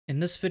In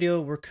this video,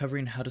 we're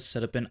covering how to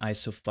set up an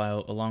ISO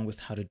file along with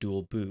how to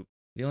dual boot.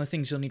 The only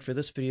things you'll need for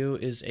this video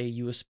is a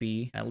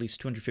USB, at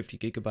least 250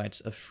 gigabytes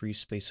of free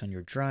space on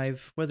your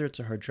drive, whether it's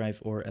a hard drive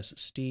or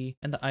SSD,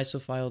 and the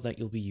ISO file that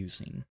you'll be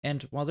using.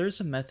 And while there is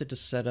a method to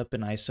set up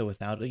an ISO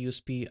without a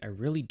USB, I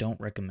really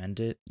don't recommend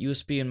it.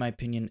 USB, in my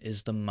opinion,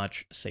 is the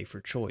much safer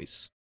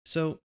choice.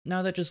 So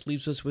now that just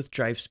leaves us with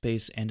drive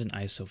space and an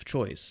ISO of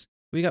choice.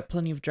 We got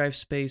plenty of drive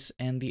space,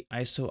 and the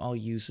ISO I'll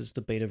use is the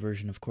beta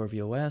version of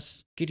Khorvie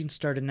OS. Getting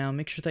started now,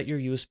 make sure that your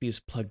USB is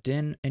plugged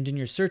in, and in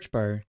your search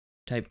bar,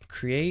 type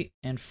create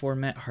and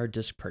format hard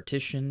disk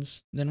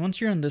partitions. Then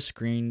once you're on this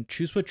screen,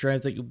 choose what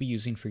drive that you'll be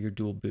using for your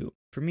dual boot.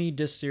 For me,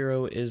 disk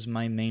 0 is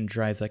my main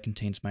drive that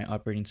contains my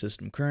operating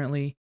system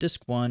currently.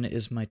 Disk 1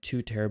 is my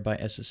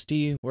 2TB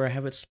SSD, where I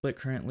have it split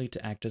currently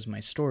to act as my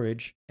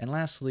storage. And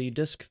lastly,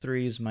 disk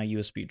 3 is my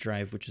USB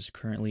drive, which is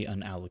currently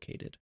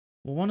unallocated.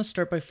 We'll want to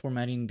start by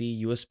formatting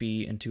the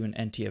USB into an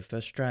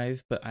NTFS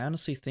drive, but I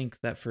honestly think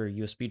that for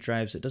USB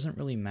drives, it doesn't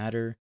really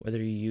matter whether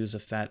you use a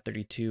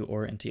FAT32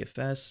 or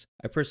NTFS.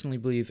 I personally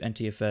believe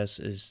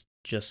NTFS is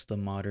just the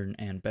modern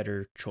and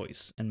better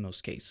choice in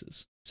most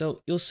cases.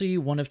 So you'll see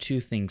one of two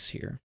things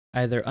here.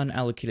 Either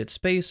unallocated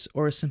space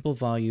or a simple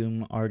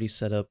volume already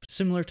set up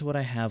similar to what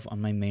I have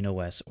on my main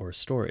OS or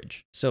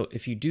storage. So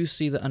if you do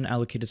see the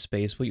unallocated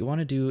space, what you want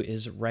to do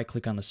is right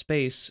click on the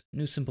space,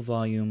 new simple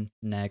volume,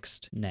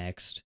 next,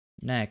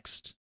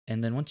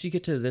 and then once you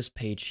get to this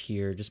page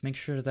here, just make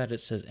sure that it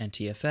says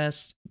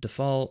NTFS,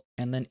 default,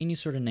 and then any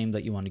sort of name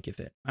that you want to give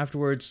it.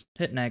 Afterwards,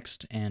 hit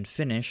next and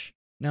finish.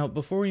 Now,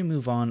 before we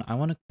move on, I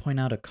want to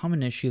point out a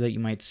common issue that you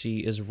might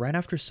see is right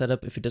after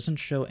setup, if it doesn't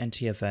show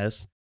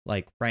NTFS,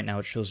 like right now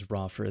it shows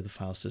raw for the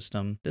file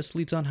system, this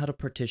leads on how to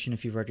partition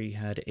if you've already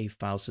had a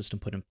file system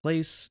put in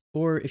place,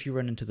 or if you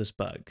run into this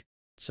bug.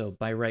 So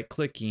by right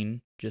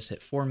clicking, just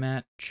hit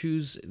format,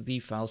 choose the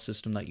file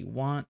system that you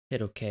want,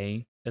 hit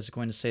OK. It's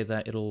going to say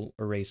that it'll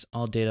erase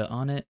all data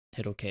on it,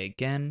 hit OK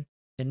again,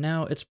 and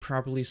now it's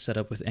properly set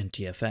up with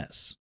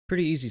NTFS.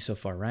 Pretty easy so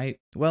far, right?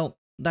 Well,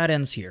 that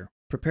ends here.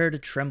 Prepare to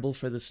tremble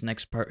for this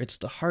next part. It's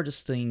the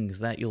hardest thing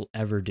that you'll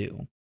ever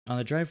do. On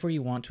the drive where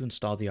you want to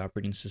install the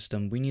operating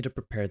system, we need to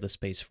prepare the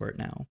space for it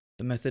now.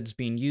 The methods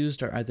being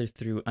used are either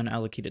through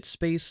unallocated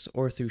space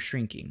or through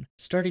shrinking.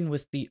 Starting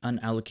with the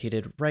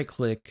unallocated,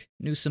 right-click,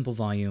 new simple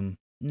volume,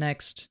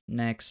 next,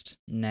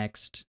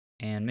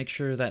 and make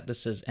sure that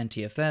this says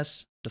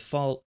NTFS,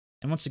 default,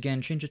 and once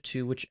again, change it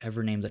to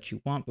whichever name that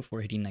you want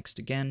before hitting next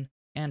again,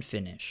 and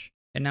finish.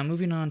 And now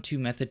moving on to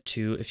method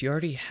 2, if you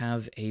already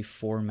have a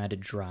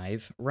formatted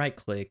drive,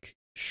 right-click,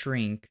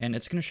 shrink, and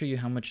it's going to show you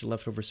how much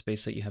leftover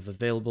space that you have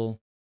available,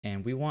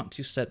 and we want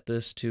to set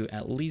this to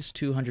at least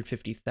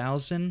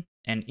 250,000,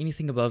 and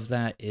anything above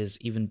that is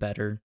even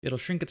better. It'll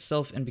shrink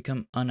itself and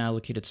become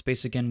unallocated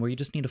space again, where you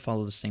just need to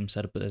follow the same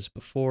setup as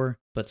before,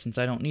 but since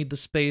I don't need the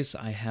space,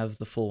 I have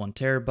the full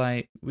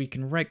 1TB, we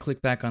can right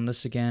click back on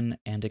this again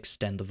and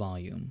extend the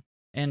volume.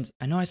 And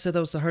I know I said that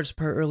was the hardest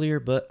part earlier,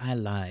 but I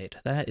lied.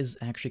 That is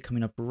actually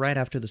coming up right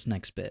after this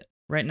next bit.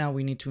 Right now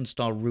we need to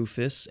install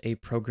Rufus, a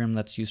program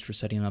that's used for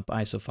setting up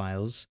ISO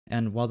files,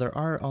 and while there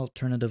are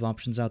alternative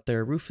options out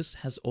there, Rufus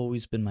has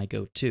always been my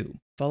go-to.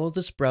 Follow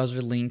this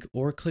browser link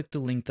or click the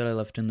link that I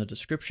left in the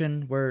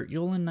description, where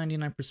you'll in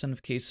 99%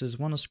 of cases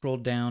want to scroll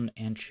down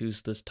and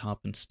choose this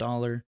top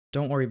installer.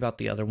 Don't worry about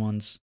the other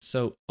ones.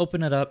 So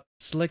open it up,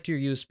 select your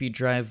USB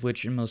drive,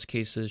 which in most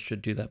cases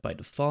should do that by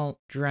default,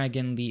 drag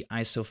in the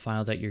ISO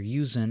file that you're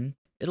using.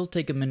 It'll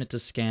take a minute to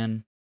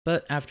scan,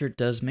 but after it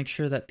does, make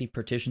sure that the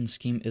partition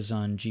scheme is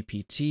on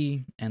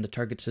GPT and the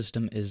target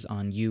system is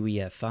on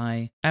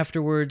UEFI.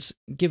 Afterwards,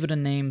 give it a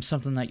name,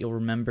 something that you'll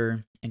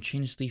remember, and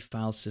change the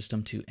file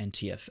system to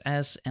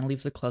NTFS and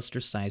leave the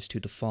cluster size to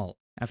default.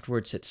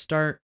 Afterwards, hit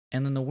start,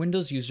 and then the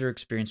Windows user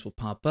experience will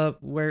pop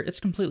up where it's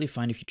completely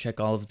fine if you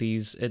check all of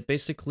these. It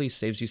basically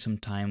saves you some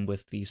time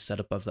with the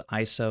setup of the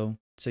ISO,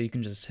 so you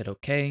can just hit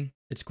OK.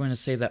 It's going to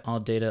say that all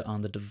data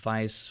on the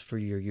device for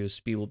your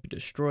USB will be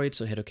destroyed,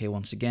 so hit OK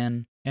once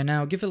again. And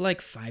now give it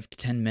like 5 to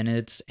 10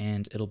 minutes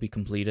and it'll be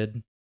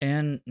completed.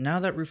 And now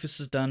that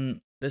Rufus is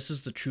done, this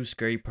is the true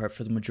scary part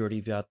for the majority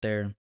of you out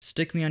there.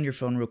 Stick me on your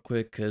phone real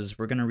quick because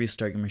we're going to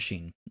restart your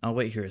machine. I'll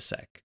wait here a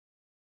sec.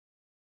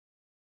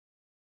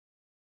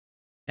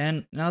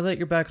 And now that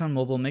you're back on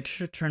mobile, make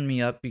sure to turn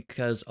me up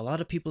because a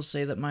lot of people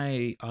say that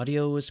my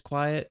audio is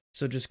quiet.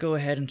 So just go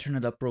ahead and turn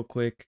it up real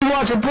quick.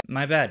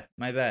 My bad.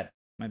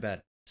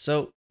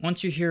 So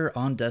once you're here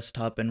on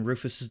desktop and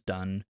Rufus is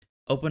done,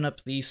 open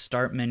up the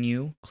start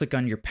menu, click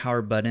on your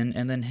power button,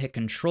 and then hit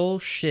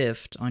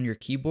Control-Shift on your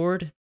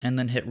keyboard, and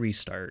then hit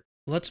restart.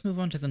 Let's move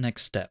on to the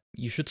next step.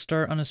 You should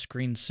start on a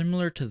screen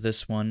similar to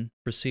this one.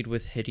 Proceed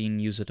with hitting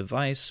Use a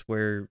Device,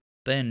 where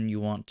then you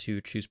want to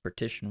choose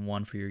partition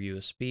 1 for your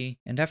USB,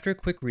 and after a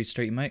quick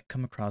restart you might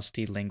come across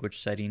the language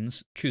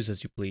settings, choose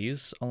as you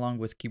please, along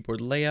with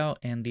keyboard layout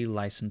and the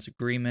license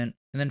agreement,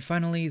 and then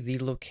finally the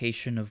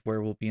location of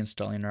where we'll be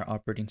installing our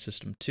operating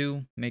system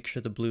to. Make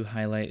sure the blue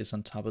highlight is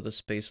on top of the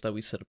space that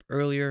we set up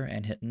earlier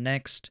and hit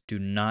next. Do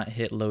not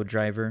hit load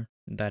driver.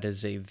 That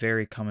is a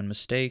very common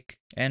mistake.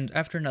 And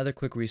after another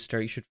quick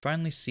restart, you should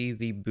finally see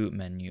the boot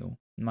menu.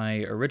 My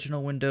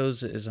original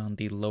Windows is on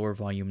the lower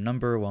volume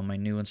number, while my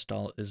new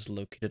install is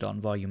located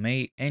on volume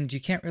 8, and you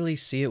can't really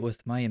see it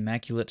with my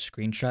immaculate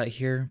screenshot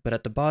here, but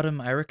at the bottom,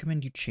 I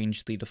recommend you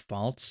change the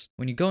defaults.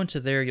 When you go into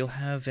there, you'll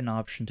have an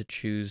option to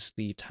choose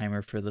the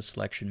timer for the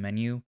selection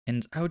menu,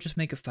 and I would just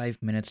make it 5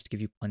 minutes to give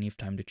you plenty of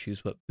time to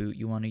choose what boot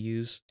you want to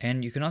use.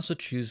 And you can also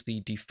choose the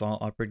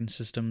default operating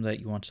system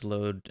that you want to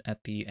load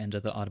at the end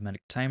of the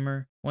automatic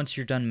timer. Once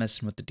you're done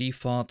messing with the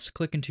defaults,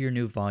 click into your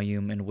new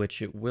volume, in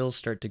which it will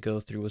start to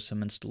go through with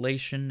some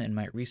installation and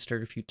might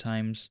restart a few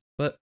times,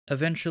 but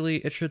eventually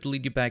it should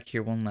lead you back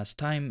here one last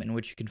time, in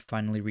which you can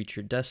finally reach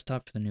your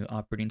desktop for the new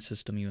operating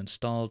system you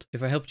installed.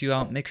 If I helped you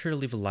out, make sure to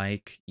leave a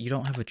like. You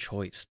don't have a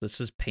choice.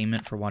 This is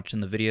payment for watching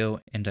the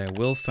video, and I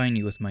will fine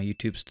you with my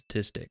YouTube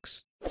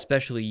statistics.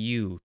 Especially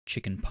you,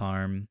 Chicken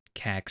Parm,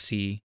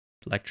 Caxi,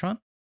 Electron?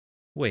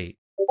 Wait.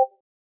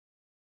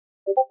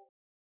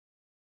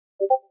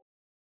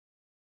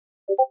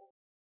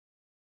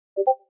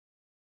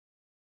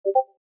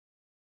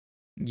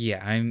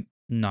 Yeah, I'm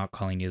not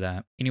calling you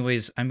that.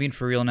 Anyways, I'm being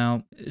for real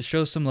now.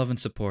 Show some love and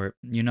support.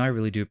 You know I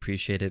really do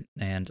appreciate it,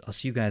 and I'll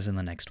see you guys in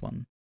the next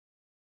one.